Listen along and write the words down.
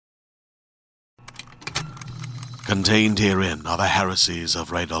Contained herein are the heresies of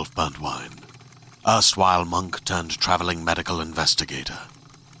Radolf Burntwine, erstwhile monk turned traveling medical investigator.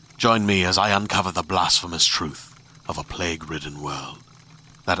 Join me as I uncover the blasphemous truth of a plague-ridden world,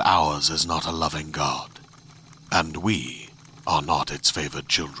 that ours is not a loving God, and we are not its favored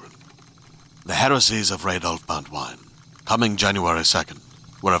children. The heresies of Radolf Burntwine, coming January 2nd,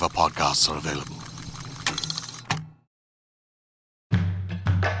 wherever podcasts are available.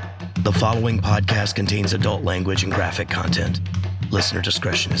 The following podcast contains adult language and graphic content. Listener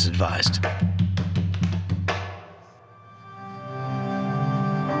discretion is advised.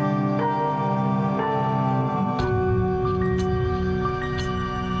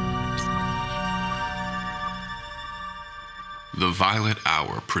 The Violet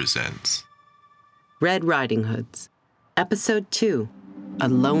Hour presents Red Riding Hoods, Episode 2, A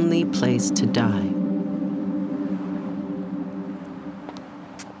Lonely Place to Die.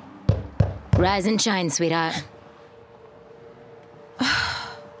 Rise and shine, sweetheart.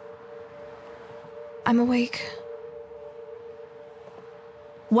 I'm awake.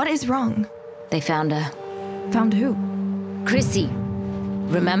 What is wrong? They found her. Found who? Chrissy.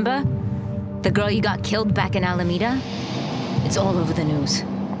 Remember? The girl you got killed back in Alameda? It's all over the news.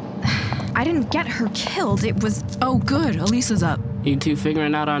 I didn't get her killed. It was... Oh, good. Elisa's up. You two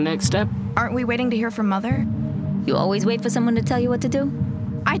figuring out our next step? Aren't we waiting to hear from Mother? You always wait for someone to tell you what to do?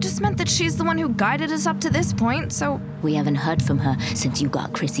 I just meant that she's the one who guided us up to this point, so... We haven't heard from her since you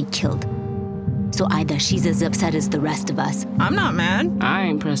got Chrissy killed. So either she's as upset as the rest of us. I'm not mad. I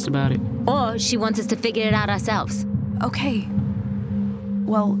ain't pressed about it. Or she wants us to figure it out ourselves. Okay.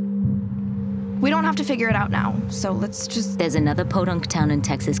 Well, we don't have to figure it out now, so let's just... There's another podunk town in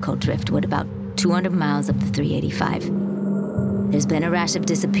Texas called Driftwood, about 200 miles up the 385. There's been a rash of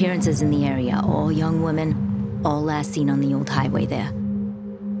disappearances in the area, all young women, all last seen on the old highway there.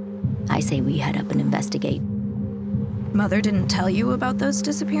 I say we head up and investigate. Mother didn't tell you about those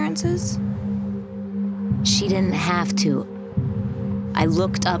disappearances? She didn't have to. I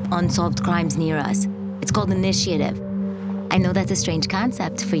looked up unsolved crimes near us. It's called Initiative. I know that's a strange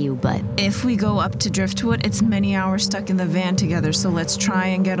concept for you, but... If we go up to Driftwood, it's many hours stuck in the van together, so let's try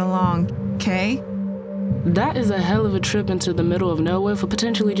and get along, okay? That is a hell of a trip into the middle of nowhere for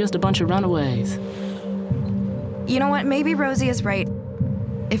potentially just a bunch of runaways. You know what? Maybe Rosie is right.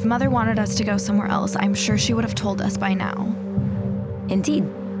 If Mother wanted us to go somewhere else, I'm sure she would have told us by now. Indeed.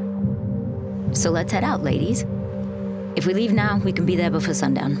 So let's head out, ladies. If we leave now, we can be there before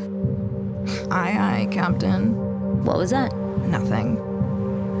sundown. Aye, aye, Captain. What was that? Nothing.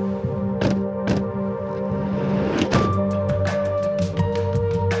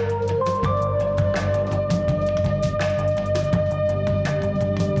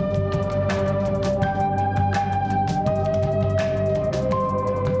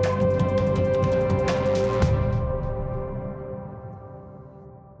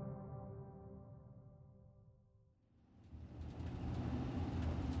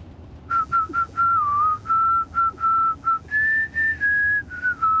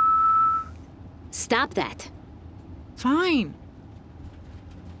 Stop that. Fine.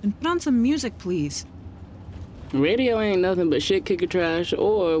 And put on some music, please. Radio ain't nothing but shit kicker trash,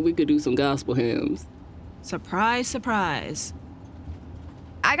 or we could do some gospel hymns. Surprise, surprise.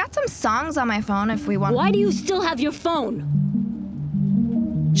 I got some songs on my phone if we want... Why do you still have your phone?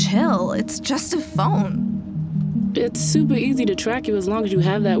 Chill, it's just a phone. It's super easy to track you as long as you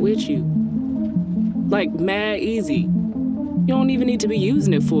have that with you. Like, mad easy. You don't even need to be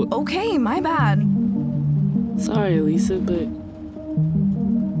using it for... Okay, my bad. Sorry, Elisa, but...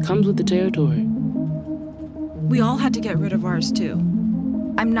 comes with the territory. We all had to get rid of ours, too.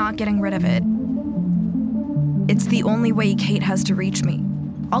 I'm not getting rid of it. It's the only way Kate has to reach me.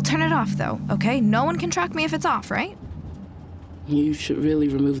 I'll turn it off, though, okay? No one can track me if it's off, right? You should really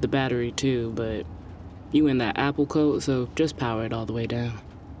remove the battery, too, but... you in that Apple coat, so just power it all the way down.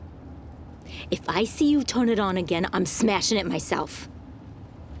 If I see you turn it on again, I'm smashing it myself.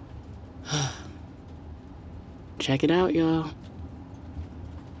 Check it out, y'all.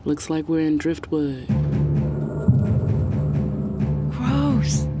 Looks like we're in Driftwood.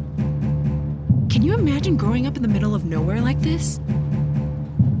 Gross. Can you imagine growing up in the middle of nowhere like this?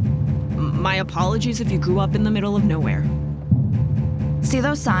 My apologies if you grew up in the middle of nowhere. See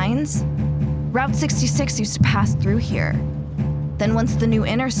those signs? Route 66 used to pass through here. Then once the new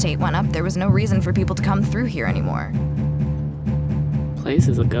interstate went up, there was no reason for people to come through here anymore. Place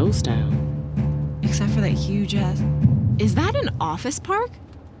is a ghost town. Except for that huge ass... Is that an office park?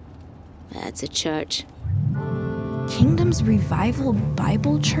 That's a church. Kingdom's Revival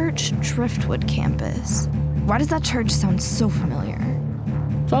Bible Church, Driftwood campus. Why does that church sound so familiar?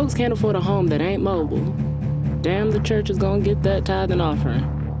 Folks can't afford a home that ain't mobile. Damn, the church is gonna get that tithe and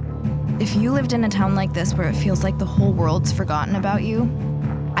offering. If you lived in a town like this where it feels like the whole world's forgotten about you,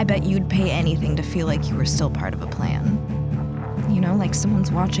 I bet you'd pay anything to feel like you were still part of a plan. You know, like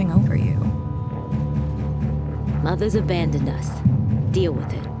someone's watching over you. Mother's abandoned us. Deal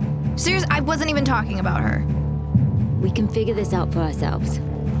with it. Seriously, I wasn't even talking about her. We can figure this out for ourselves.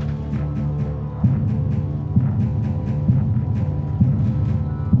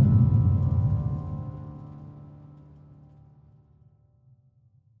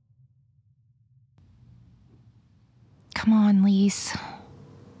 Come on, Lise.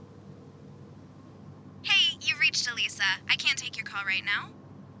 Hey, you've reached Elisa. I can't take your call right now.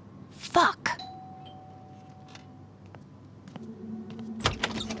 Fuck.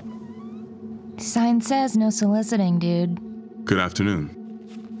 Sign says no soliciting, dude. Good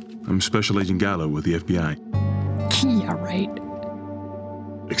afternoon. I'm Special Agent Gallo with the FBI. Yeah, right.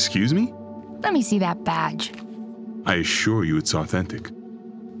 Excuse me? Let me see that badge. I assure you it's authentic.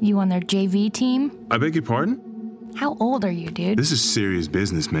 You on their JV team? I beg your pardon? How old are you, dude? This is serious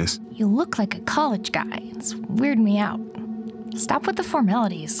business, miss. You look like a college guy. It's weirding me out. Stop with the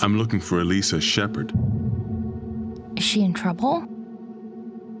formalities. I'm looking for Elisa Shepard. Is she in trouble?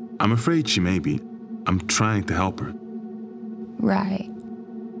 I'm afraid she may be. I'm trying to help her. Right.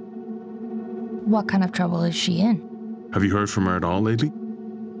 What kind of trouble is she in? Have you heard from her at all lately?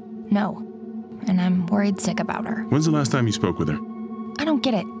 No. And I'm worried sick about her. When's the last time you spoke with her? I don't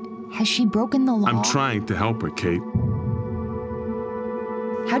get it. Has she broken the law? I'm trying to help her, Kate.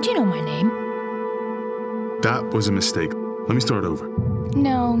 How'd you know my name? That was a mistake. Let me start over.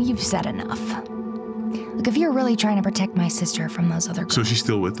 No, you've said enough. Look, if you're really trying to protect my sister from those other girls... So she's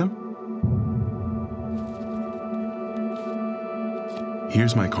still with them?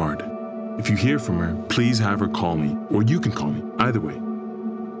 Here's my card. If you hear from her, please have her call me, or you can call me. Either way.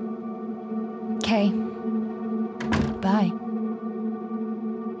 Okay. Bye.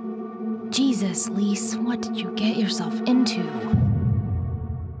 Jesus, Lise, what did you get yourself into?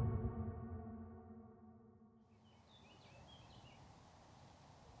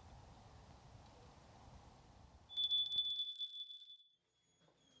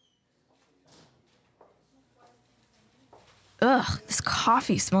 Ugh, this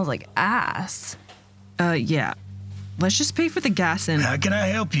coffee smells like ass. Yeah. Let's just pay for the gas and... How can I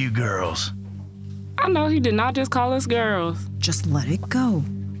help you girls? I know he did not just call us girls. Just let it go.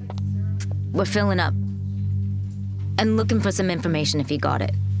 We're filling up. And looking for some information if you got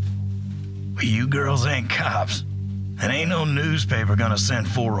it. Well, you girls ain't cops. And ain't no newspaper gonna send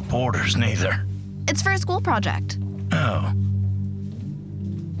 4 reporters neither. It's for a school project. Oh.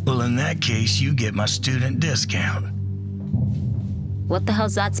 Well, in that case, you get my student discount. What the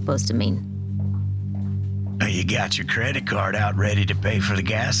hell's that supposed to mean? You got your credit card out ready to pay for the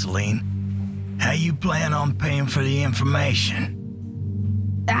gasoline. How you plan on paying for the information?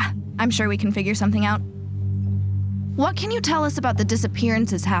 I'm sure we can figure something out. What can you tell us about the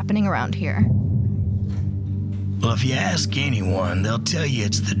disappearances happening around here? Well, if you ask anyone, they'll tell you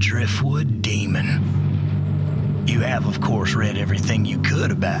it's the Driftwood Demon. You have, of course, read everything you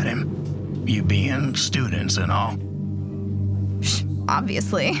could about him. You being students and all.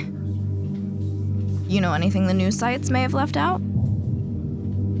 Obviously. You know anything the news sites may have left out?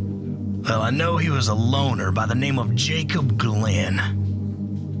 Well, I know he was a loner by the name of Jacob Glenn.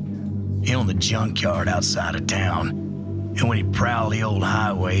 He owned the junkyard outside of town, and when he prowled the old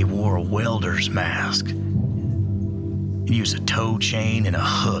highway, he wore a welder's mask. He'd use a tow chain and a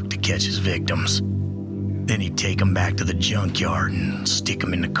hook to catch his victims. Then he'd take them back to the junkyard and stick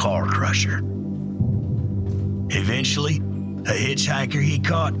them in the car crusher. Eventually, a hitchhiker he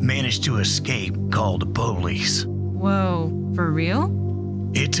caught managed to escape, called the police. Whoa, for real?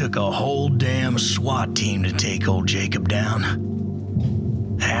 It took a whole damn SWAT team to take old Jacob down.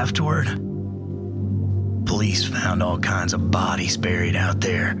 Afterward, police found all kinds of bodies buried out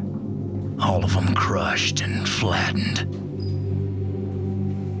there, all of them crushed and flattened.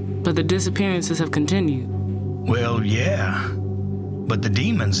 But the disappearances have continued. Well, yeah, but the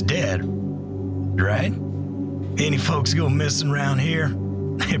demon's dead, right? Any folks go missing around here,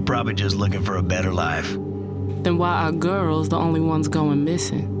 they're probably just looking for a better life. Then why are girls the only ones going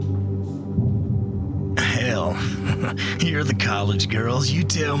missing? Hell, you're the college girls, you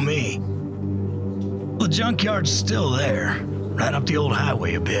tell me. The junkyard's still there, right up the old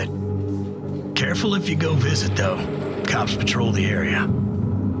highway a bit. Careful if you go visit, though. Cops patrol the area.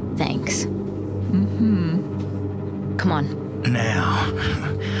 Thanks. Come on. Now,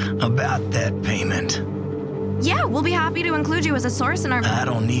 about that payment. Yeah, we'll be happy to include you as a source in our... I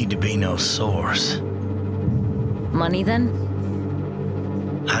don't need to be no source. Money then?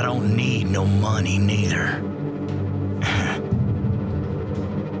 I don't need no money neither.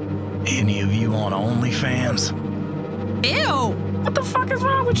 Any of you on OnlyFans? Ew! What the fuck is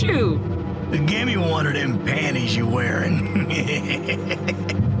wrong with you? Give me one of them panties you're wearing.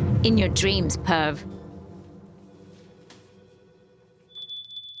 In your dreams, perv.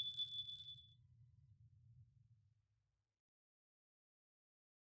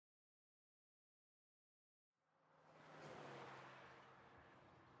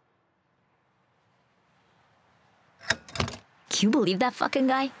 Can you believe that fucking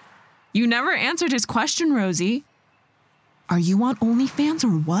guy? You never answered his question, Rosie. Are you on OnlyFans or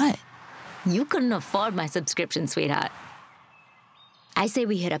what? You couldn't afford my subscription, sweetheart. I say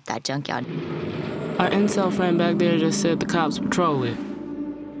we hit up that junkyard. Our incel friend back there just said the cops patrol it.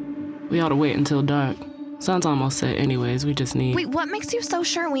 We ought to wait until dark. Sun's almost set anyways, we just need... Wait, what makes you so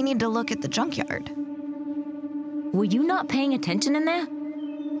sure we need to look at the junkyard? Were you not paying attention in there?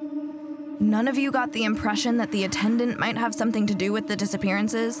 None of you got the impression that the attendant might have something to do with the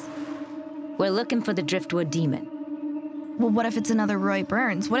disappearances? We're looking for the Driftwood demon. Well, what if it's another Roy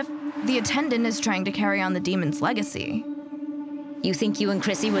Burns? What if the attendant is trying to carry on the demon's legacy? You think you and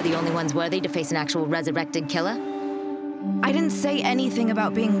Chrissy were the only ones worthy to face an actual resurrected killer? I didn't say anything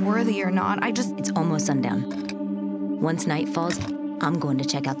about being worthy or not. It's almost sundown. Once night falls, I'm going to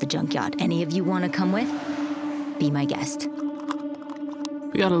check out the junkyard. Any of you want to come with? Be my guest.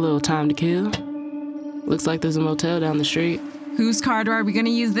 We got a little time to kill. Looks like there's a motel down the street. Whose card are we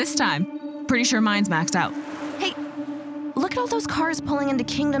gonna use this time? Pretty sure mine's maxed out. Hey, look at all those cars pulling into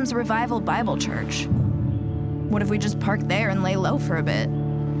Kingdom's Revival Bible Church. What if we just park there and lay low for a bit?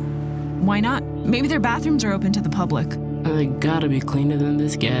 Why not? Maybe their bathrooms are open to the public. They gotta be cleaner than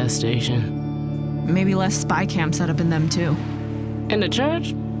this gas station. Maybe less spy cam set up in them too. In the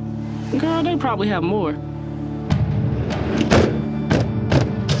church? Girl, they probably have more.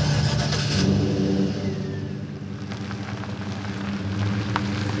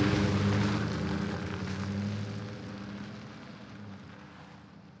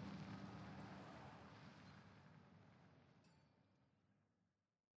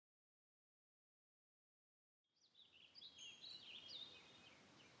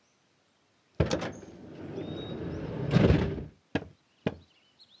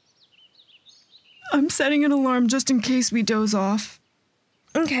 I'm setting an alarm just in case we doze off.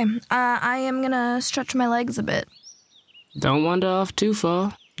 Okay, I am gonna stretch my legs a bit. Don't wander off too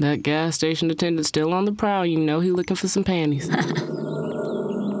far. That gas station attendant's still on the prowl. You know he looking for some panties.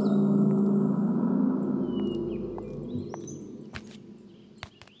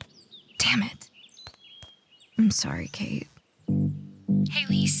 Damn it. I'm sorry, Kate. Hey,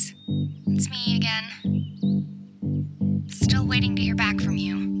 Lise. It's me again. Still waiting to hear back from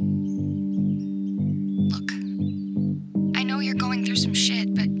you. Look, I know you're going through some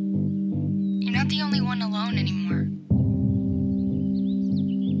shit, but you're not the only one alone anymore.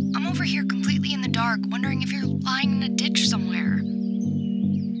 I'm over here completely in the dark, wondering if you're lying in a ditch somewhere.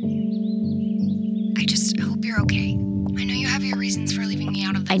 I just hope you're okay. I know you have your reasons for leaving me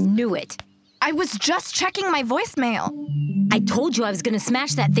out of this. I knew it. I was just checking my voicemail. I told you I was gonna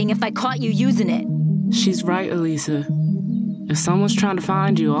smash that thing if I caught you using it. She's right, Elisa. If someone's trying to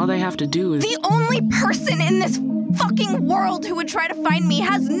find you, all they have to do is... The only person in this fucking world who would try to find me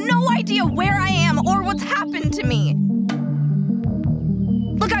has no idea where I am or what's happened to me.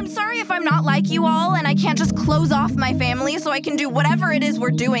 Look, I'm sorry if I'm not like you all and I can't just close off my family so I can do whatever it is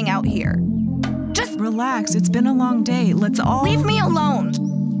we're doing out here. Just relax. It's been a long day. Let's all... Leave me alone.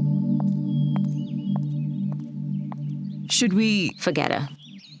 Should we... Forget her.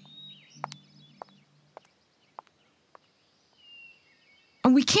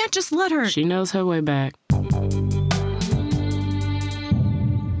 We can't just let her... She knows her way back.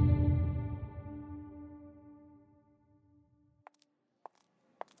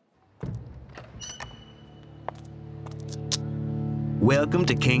 Welcome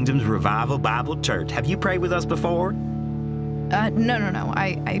to Kingdom's Revival Bible Church. Have you prayed with us before? No.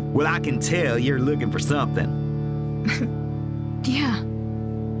 Well, I can tell you're looking for something. Yeah.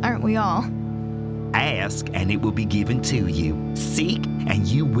 Aren't we all? Ask, and it will be given to you. Seek, and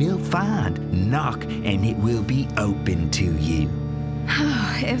you will find. Knock, and it will be open to you.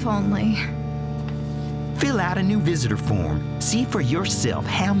 If only. Fill out a new visitor form. See for yourself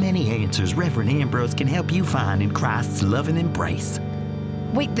how many answers Reverend Ambrose can help you find in Christ's loving embrace.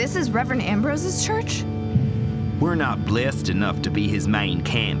 Wait, this is Reverend Ambrose's church? We're not blessed enough to be his main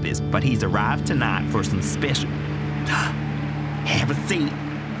campus, but he's arrived tonight for some special... Have a seat.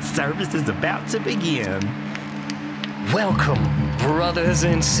 Service is about to begin. Welcome, brothers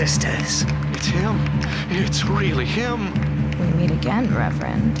and sisters. It's him. It's really him. We meet again,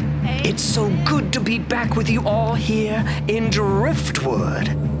 Reverend. It's so good to be back with you all here in Driftwood.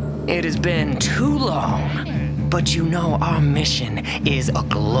 It has been too long, but you know our mission is a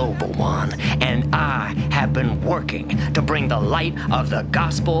global one, and I have been working to bring the light of the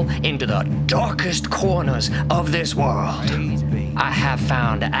gospel into the darkest corners of this world. I have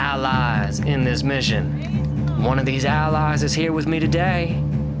found allies in this mission. One of these allies is here with me today.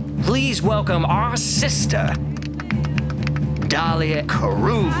 Please welcome our sister, Dahlia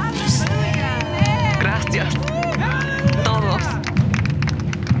Cruz. Gracias. Todos.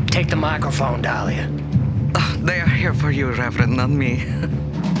 Take the microphone, Dahlia. They are here for you, Reverend, not me.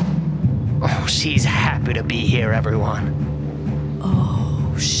 Oh, she's happy to be here, everyone.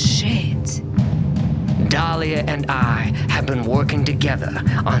 Oh, shit. Dahlia and I have been working together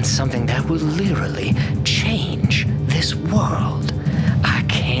on something that will literally change this world. I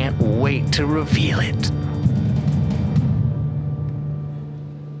can't wait to reveal it.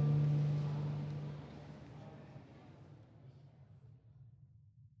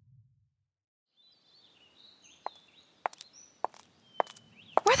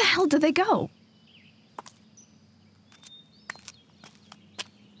 Where the hell did they go?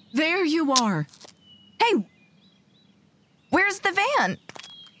 There you are. Hey, where's the van?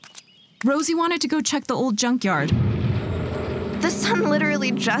 Rosie wanted to go check the old junkyard. The sun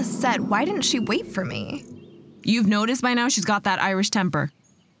literally just set. Why didn't she wait for me? You've noticed by now she's got that Irish temper.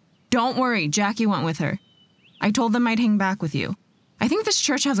 Don't worry, Jackie went with her. I told them I'd hang back with you. I think this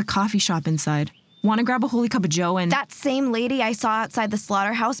church has a coffee shop inside. Want to grab a holy cup of joe and... That same lady I saw outside the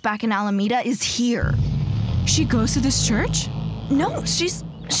slaughterhouse back in Alameda is here. She goes to this church? No, she's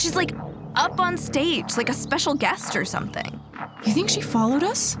like up on stage, like a special guest or something. You think she followed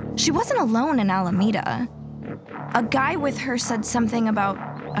us? She wasn't alone in Alameda. A guy with her said something about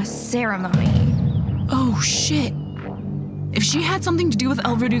a ceremony. Oh, shit. If she had something to do with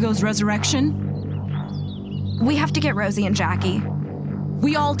El Verdugo's resurrection... We have to get Rosie and Jackie.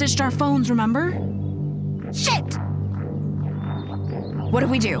 We all ditched our phones, remember? Shit! What do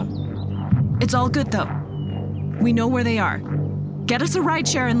we do? It's all good, though. We know where they are. Get us a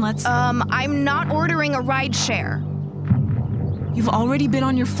rideshare and let's... I'm not ordering a rideshare. You've already been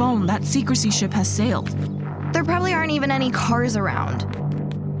on your phone. That secrecy ship has sailed. There probably aren't even any cars around.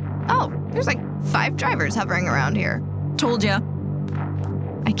 Oh, there's like 5 drivers hovering around here. Told ya.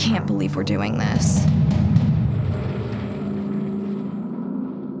 I can't believe we're doing this.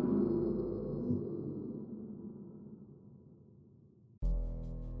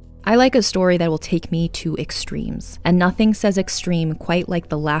 I like a story that will take me to extremes, and nothing says extreme quite like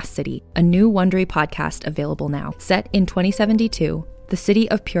The Last City, a new Wondery podcast available now. Set in 2072, the city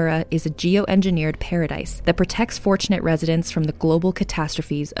of Pura is a geoengineered paradise that protects fortunate residents from the global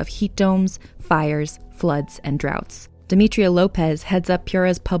catastrophes of heat domes, fires, floods, and droughts. Demetria Lopez heads up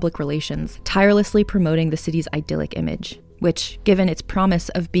Pura's public relations, tirelessly promoting the city's idyllic image, which, given its promise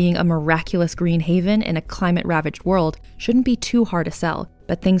of being a miraculous green haven in a climate-ravaged world, shouldn't be too hard to sell.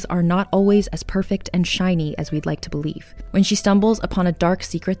 But things are not always as perfect and shiny as we'd like to believe. When she stumbles upon a dark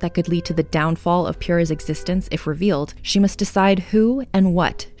secret that could lead to the downfall of Pura's existence if revealed, she must decide who and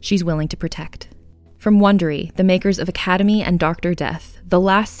what she's willing to protect. From Wondery, the makers of Academy and Dr. Death, The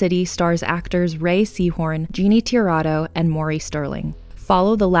Last City stars actors Ray Seahorn, Jeannie Tirado, and Maury Sterling.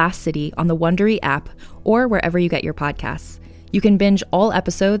 Follow The Last City on the Wondery app or wherever you get your podcasts. You can binge all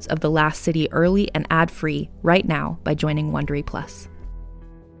episodes of The Last City early and ad-free right now by joining Wondery Plus.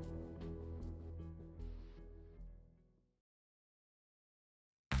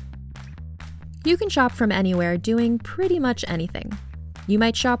 You can shop from anywhere doing pretty much anything. You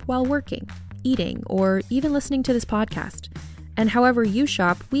might shop while working, eating, or even listening to this podcast. And however you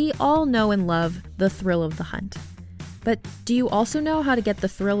shop, we all know and love the thrill of the hunt. But do you also know how to get the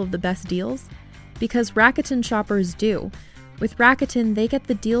thrill of the best deals? Because Rakuten shoppers do. With Rakuten, they get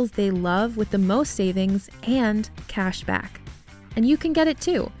the deals they love with the most savings and cash back. And you can get it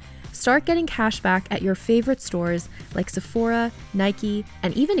too. Start getting cash back at your favorite stores like Sephora, Nike,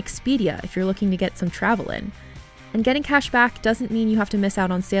 and even Expedia if you're looking to get some travel in. And getting cash back doesn't mean you have to miss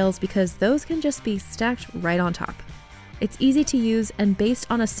out on sales because those can just be stacked right on top. It's easy to use and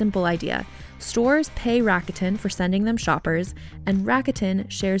based on a simple idea. Stores pay Rakuten for sending them shoppers, and Rakuten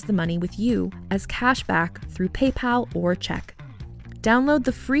shares the money with you as cash back through PayPal or check. Download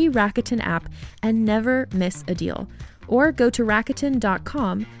the free Rakuten app and never miss a deal. Or go to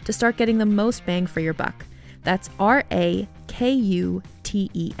Rakuten.com to start getting the most bang for your buck. That's Rakuten.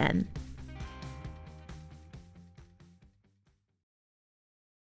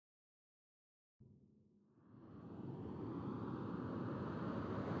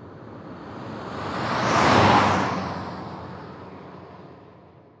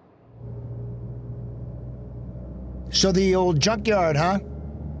 So the old junkyard, huh?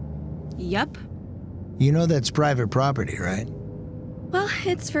 Yep. You know that's private property, right? Well,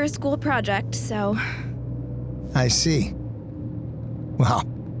 it's for a school project, so... I see. Well,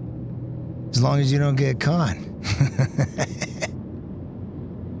 as long as you don't get caught.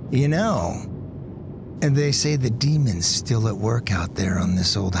 You know, and they say the demon's still at work out there on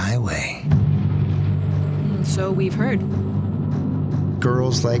this old highway. So we've heard.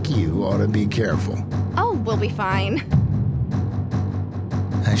 Girls like you ought to be careful. Oh, we'll be fine.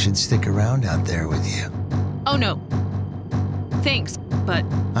 I should stick around out there with you. Oh, no. Thanks, but...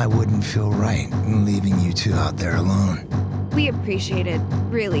 I wouldn't feel right in leaving you two out there alone. We appreciate it,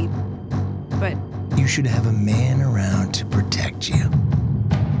 really, but... You should have a man around to protect you.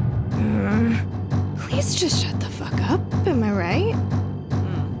 Please just shut the fuck up, am I right?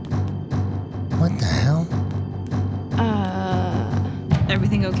 What the hell?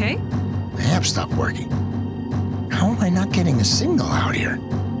 Everything okay? The app stopped working. How am I not getting a signal out here?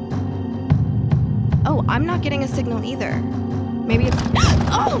 Oh, I'm not getting a signal either. Maybe it's...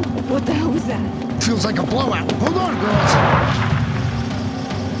 Oh! What the hell was that? Feels like a blowout. Hold on, girls.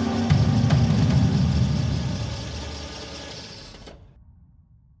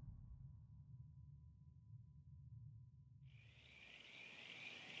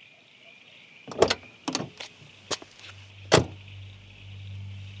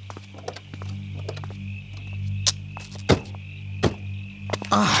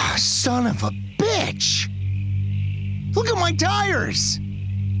 Ah, son of a bitch! Look at my tires!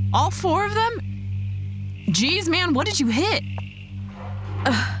 All 4 of them? Jeez, man, what did you hit?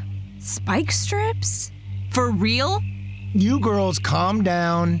 Spike strips? For real? You girls calm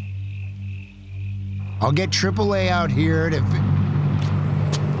down. I'll get AAA out here to...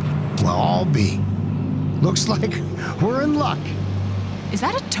 Well, I'll be. Looks like we're in luck. Is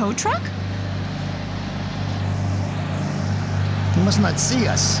that a tow truck? He must not see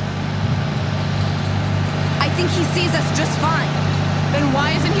us. I think he sees us just fine. Then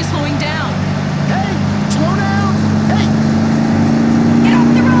why isn't he slowing down? Hey, slow down! Hey! Get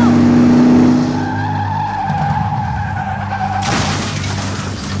off the road!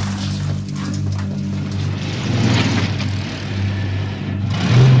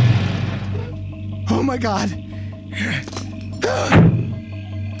 Oh my God!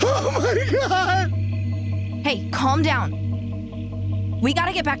 Oh my God! Hey, calm down. We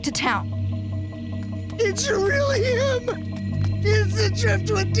gotta get back to town. It's really him! It's the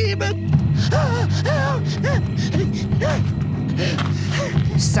Driftwood Demon!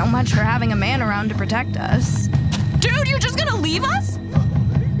 So much for having a man around to protect us. Dude, you're just gonna leave us? Oh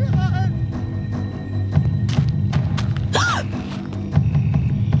my God!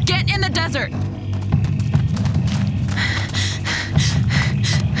 Get in the desert!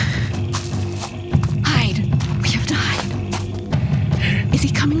 Hide. We have to hide. Is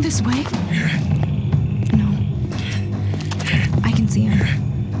he coming this way? No. I can see him.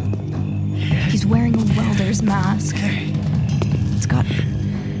 He's wearing a welder's mask. It's got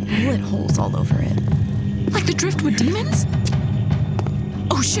bullet holes all over it. Like the Driftwood Demons?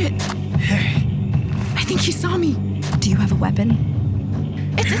 Oh shit! I think he saw me. Do you have a weapon?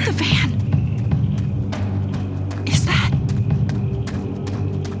 It's in the van. Is that?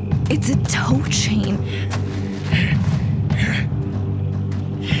 It's a tow chain.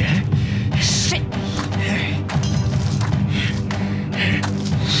 Shit!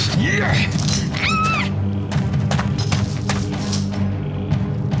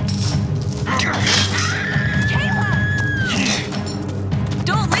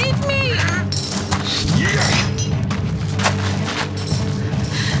 Don't leave me!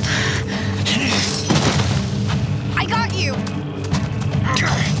 I got you!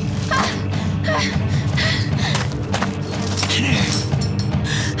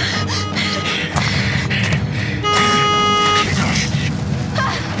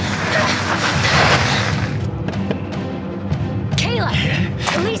 Kayla!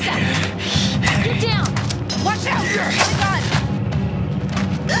 Elisa! Get down! Watch out! Oh my God!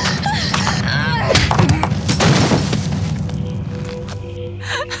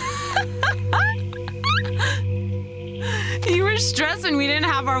 You were stressing we didn't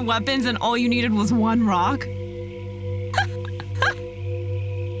have our weapons and all you needed was one rock?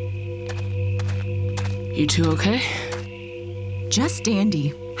 You two okay? Just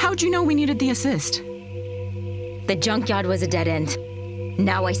dandy. How'd you know we needed the assist? The junkyard was a dead end.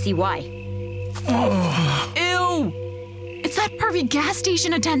 Now I see why. Ew! It's that pervy gas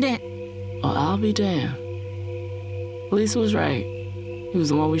station attendant. Oh, I'll be damned. Lisa was right. He was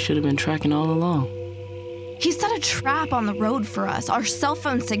the one we should have been tracking all along. He set a trap on the road for us. Our cell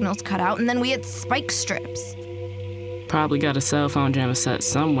phone signals cut out, and then we had spike strips. probably got a cell phone jammer set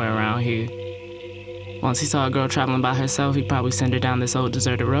somewhere around here. Once he saw a girl traveling by herself, he'd probably send her down this old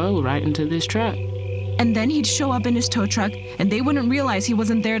deserted road right into this trap. And then he'd show up in his tow truck, and they wouldn't realize he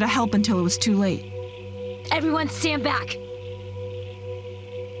wasn't there to help until it was too late. Everyone stand back.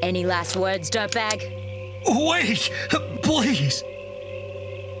 Any last words, dirtbag? Wait! Please!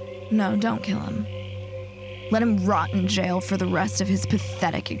 No, don't kill him. Let him rot in jail for the rest of his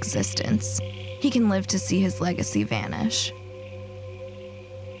pathetic existence. He can live to see his legacy vanish.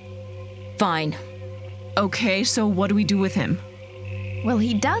 Fine. Okay, so what do we do with him? Well,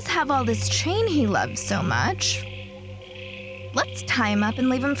 he does have all this chain he loves so much. Let's tie him up and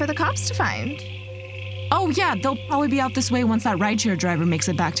leave him for the cops to find. Oh yeah, they'll probably be out this way once that rideshare driver makes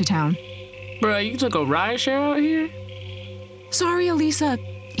it back to town. Bruh, you took a rideshare out here? Sorry, Elisa.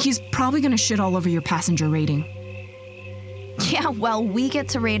 He's probably gonna shit all over your passenger rating. Yeah, well, we get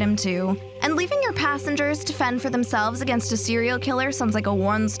to rate him too. And leaving your passengers to fend for themselves against a serial killer sounds like a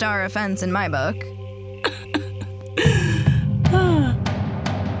 1-star offense in my book.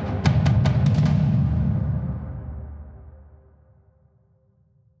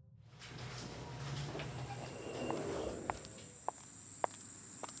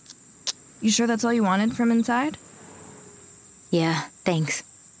 You sure that's all you wanted from inside? Yeah, thanks.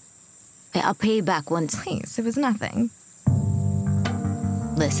 Hey, I'll pay you back once. Please, it was nothing.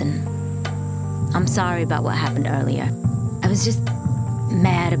 Listen, I'm sorry about what happened earlier. I was just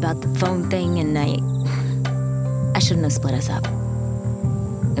mad about the phone thing, and I shouldn't have split us up.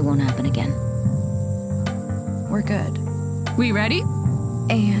 It won't happen again. We're good. We ready?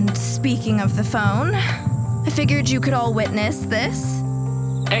 And speaking of the phone, I figured you could all witness this.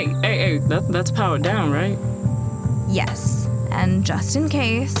 Hey, that's powered down, right? Yes, and just in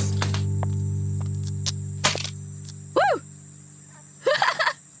case. Woo!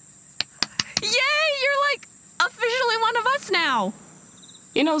 Yay, you're like officially one of us now.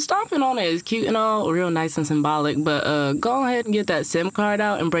 You know, stomping on it is cute and all, real nice and symbolic, but go ahead and get that SIM card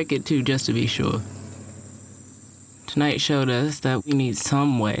out and break it too, just to be sure. Tonight showed us that we need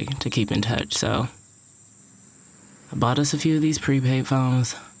some way to keep in touch, so I bought us a few of these prepaid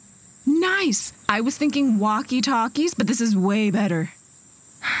phones. Nice! I was thinking walkie-talkies, but this is way better.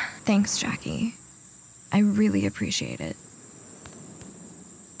 Thanks, Jackie. I really appreciate it.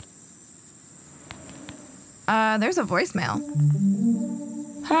 There's a voicemail.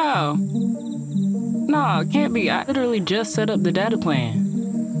 How? Nah, it can't be. I literally just set up the data plan.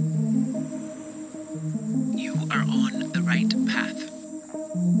 You are on the right path.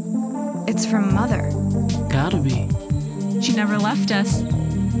 It's from Mother. Gotta be. She never left us.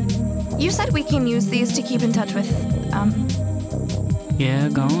 You said we can use these to keep in touch with, Yeah,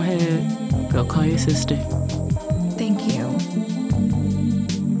 go ahead. Go call your sister. Thank you.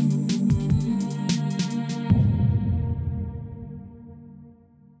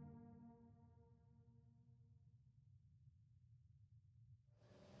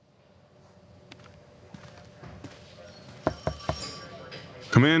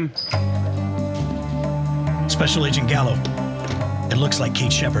 Come in. Special Agent Gallo. It looks like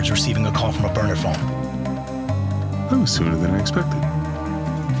Kate Shepard's receiving a call from a burner phone. That was sooner than I expected.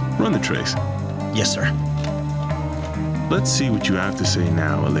 Run the trace. Yes, sir. Let's see what you have to say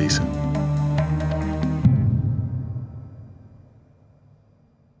now, Elisa.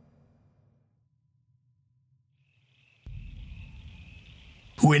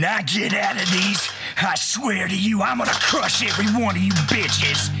 When I get out of these, I swear to you, I'm gonna crush every one of you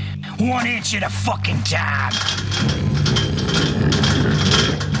bitches. 1 inch at a fucking time.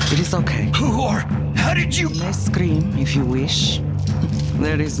 It is okay. Or, how did you... You may scream if you wish.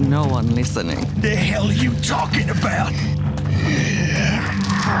 There is no one listening. The hell are you talking about?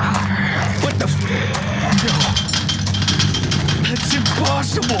 What the No. That's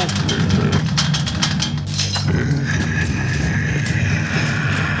impossible.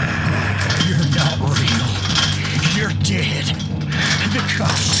 You're not real. You're dead. The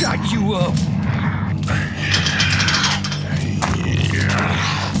cops shot you up.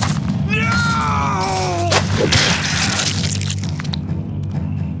 No!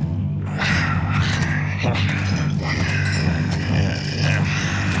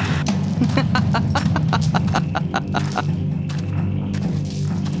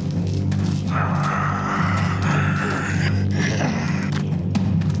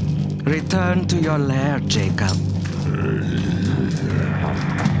 Return to your lair, Jacob.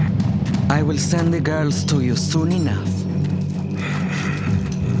 I will send the girls to you soon enough.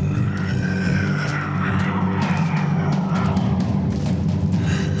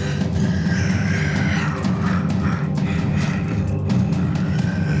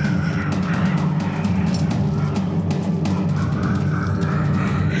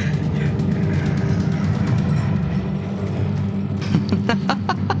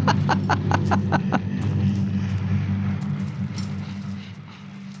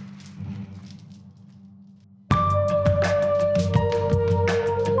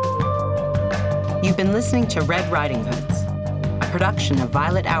 been listening to Red Riding Hoods, a production of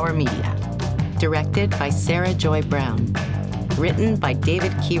Violet Hour Media. Directed by Sarah Joy Brown. Written by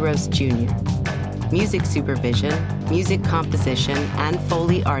David Quiros Jr. Music supervision, music composition, and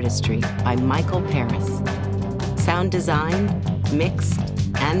Foley artistry by Michael Paris. Sound designed, mixed,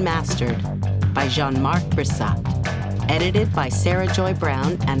 and mastered by Jean-Marc Brissat. Edited by Sarah Joy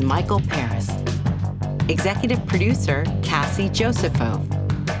Brown and Michael Paris. Executive producer, Cassie Josephov.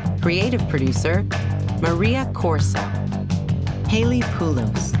 Creative producer, Maria Corso. Haley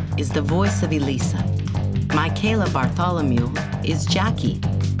Poulos is the voice of Elisa. Michaela Bartholomew is Jackie.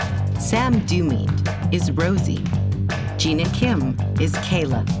 Sam Dumeat is Rosie. Gina Kim is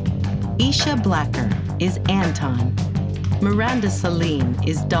Kayla. Isha Blacker is Anton. Miranda Celine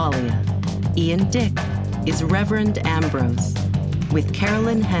is Dahlia. Ian Dick is Reverend Ambrose, with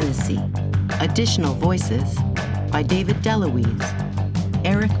Carolyn Hennessy. Additional voices by David DeLuise,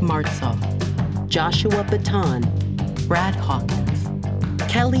 Eric Martzoff, Joshua Baton, Brad Hawkins,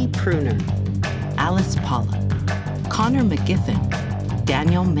 Kelly Pruner, Alice Pollock, Connor McGiffin,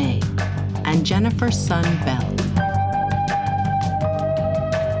 Daniel May, and Jennifer Sun Bell.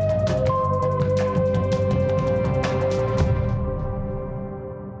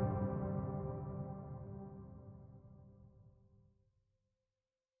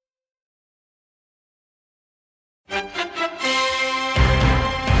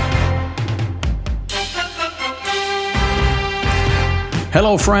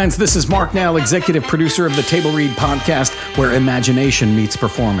 Hello, friends. This is Mark Nell, executive producer of the Table Read podcast, where imagination meets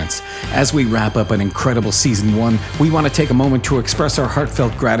performance. As we wrap up an incredible season 1, we want to take a moment to express our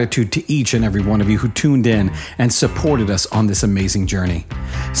heartfelt gratitude to each and every one of you who tuned in and supported us on this amazing journey.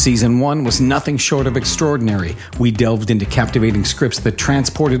 Season 1 was nothing short of extraordinary. We delved into captivating scripts that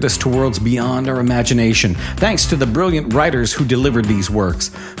transported us to worlds beyond our imagination, thanks to the brilliant writers who delivered these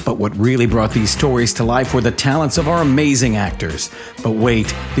works. But what really brought these stories to life were the talents of our amazing actors. But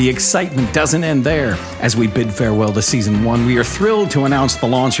wait, the excitement doesn't end there. As we bid farewell to Season 1, we are thrilled to announce the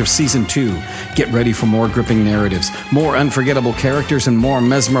launch of Season 2. Get ready for more gripping narratives, more unforgettable characters, and more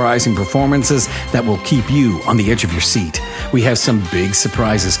mesmerizing performances that will keep you on the edge of your seat. We have some big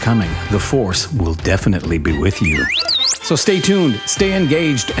surprises coming. The Force will definitely be with you. So stay tuned, stay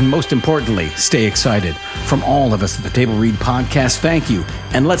engaged, and most importantly, stay excited. From all of us at the Table Read podcast, thank you,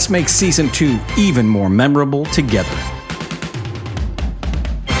 and let's make Season 2 even more memorable together.